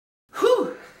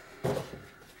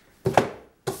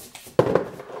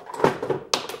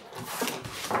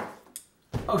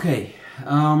Okay,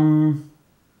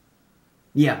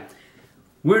 yeah,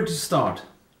 where to start?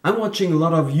 I'm watching a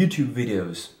lot of YouTube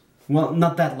videos. Well,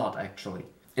 not that lot actually.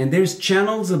 And there's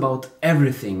channels about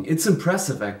everything. It's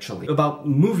impressive actually. About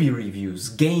movie reviews,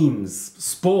 games,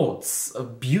 sports,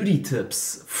 beauty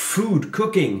tips, food,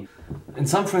 cooking. And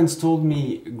some friends told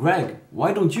me, Greg,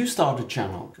 why don't you start a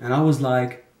channel? And I was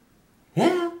like,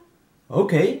 yeah,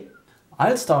 okay,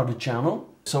 I'll start a channel.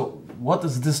 So what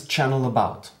is this channel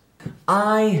about?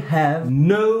 I have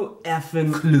no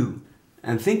effing clue.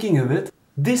 And thinking of it,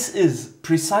 this is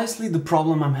precisely the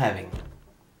problem I'm having.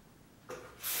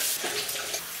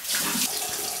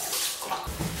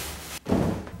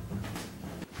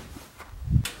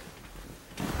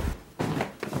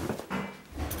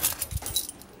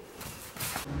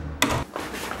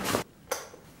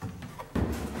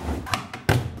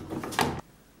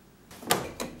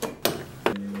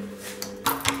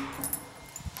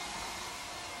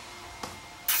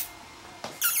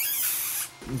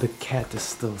 The cat is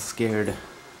still scared.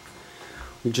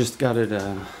 We just got it.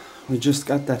 We just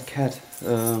got that cat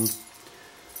 1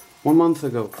 month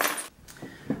ago.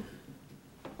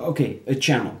 Okay, a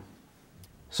channel.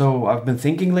 So I've been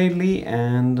thinking lately,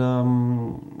 and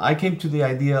I came to the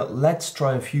idea. Let's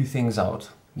try a few things out.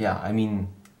 Yeah, I mean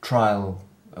trial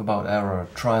about error.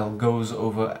 Trial goes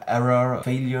over error,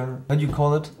 failure. How do you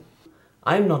call it?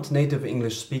 I'm not native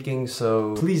English speaking,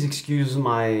 so please excuse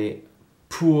my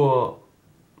poor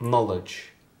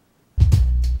knowledge.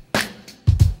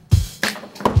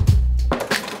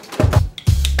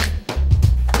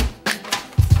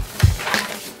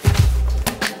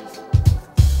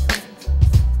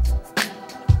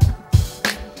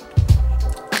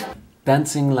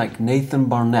 Dancing like Nathan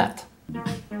Barnett.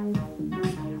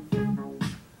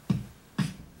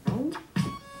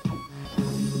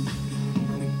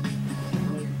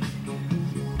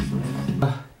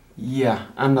 Yeah,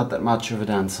 I'm not that much of a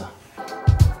dancer.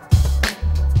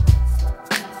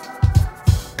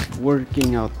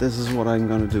 Working out, this is what I'm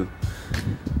gonna do.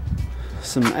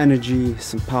 Some energy,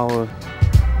 some power.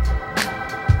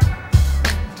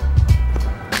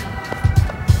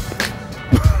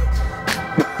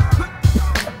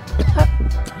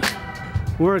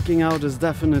 Working out is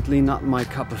definitely not my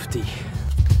cup of tea.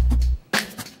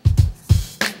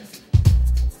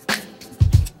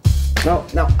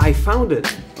 No, I found it,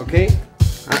 okay?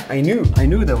 I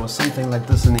knew there was something like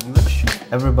this in English.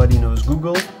 Everybody knows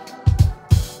Google.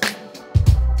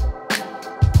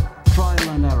 Trial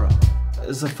and error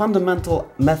is a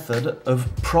fundamental method of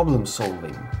problem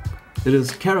solving. It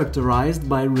is characterized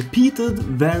by repeated,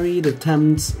 varied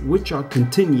attempts which are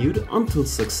continued until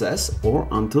success or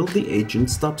until the agent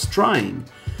stops trying.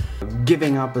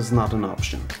 Giving up is not an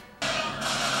option.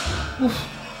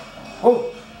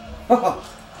 Oh! God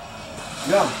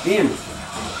damn it!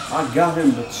 I got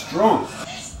him, but strong.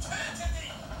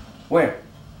 Where?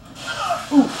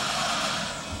 Ooh!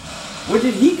 Where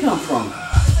did he come from?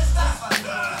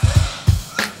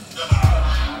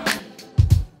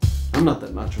 I'm not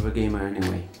that much of a gamer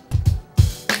anyway.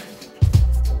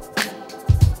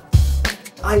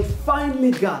 I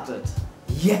finally got it!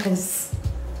 Yes!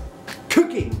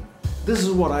 Cooking! This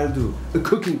is what I'll do. A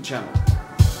cooking channel.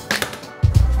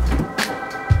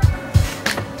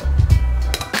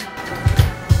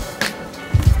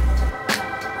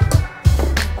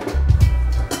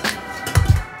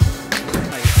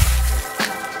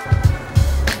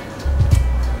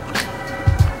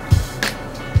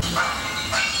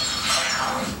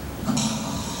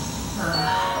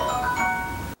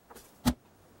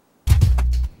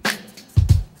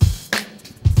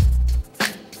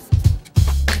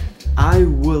 I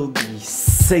will be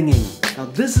singing. Now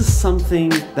this is something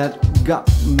that got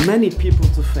many people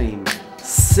to fame.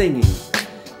 Singing.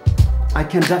 I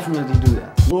can definitely do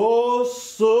that. Oh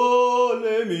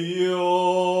sole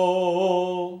mio,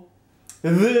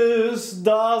 this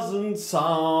doesn't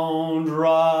sound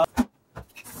right.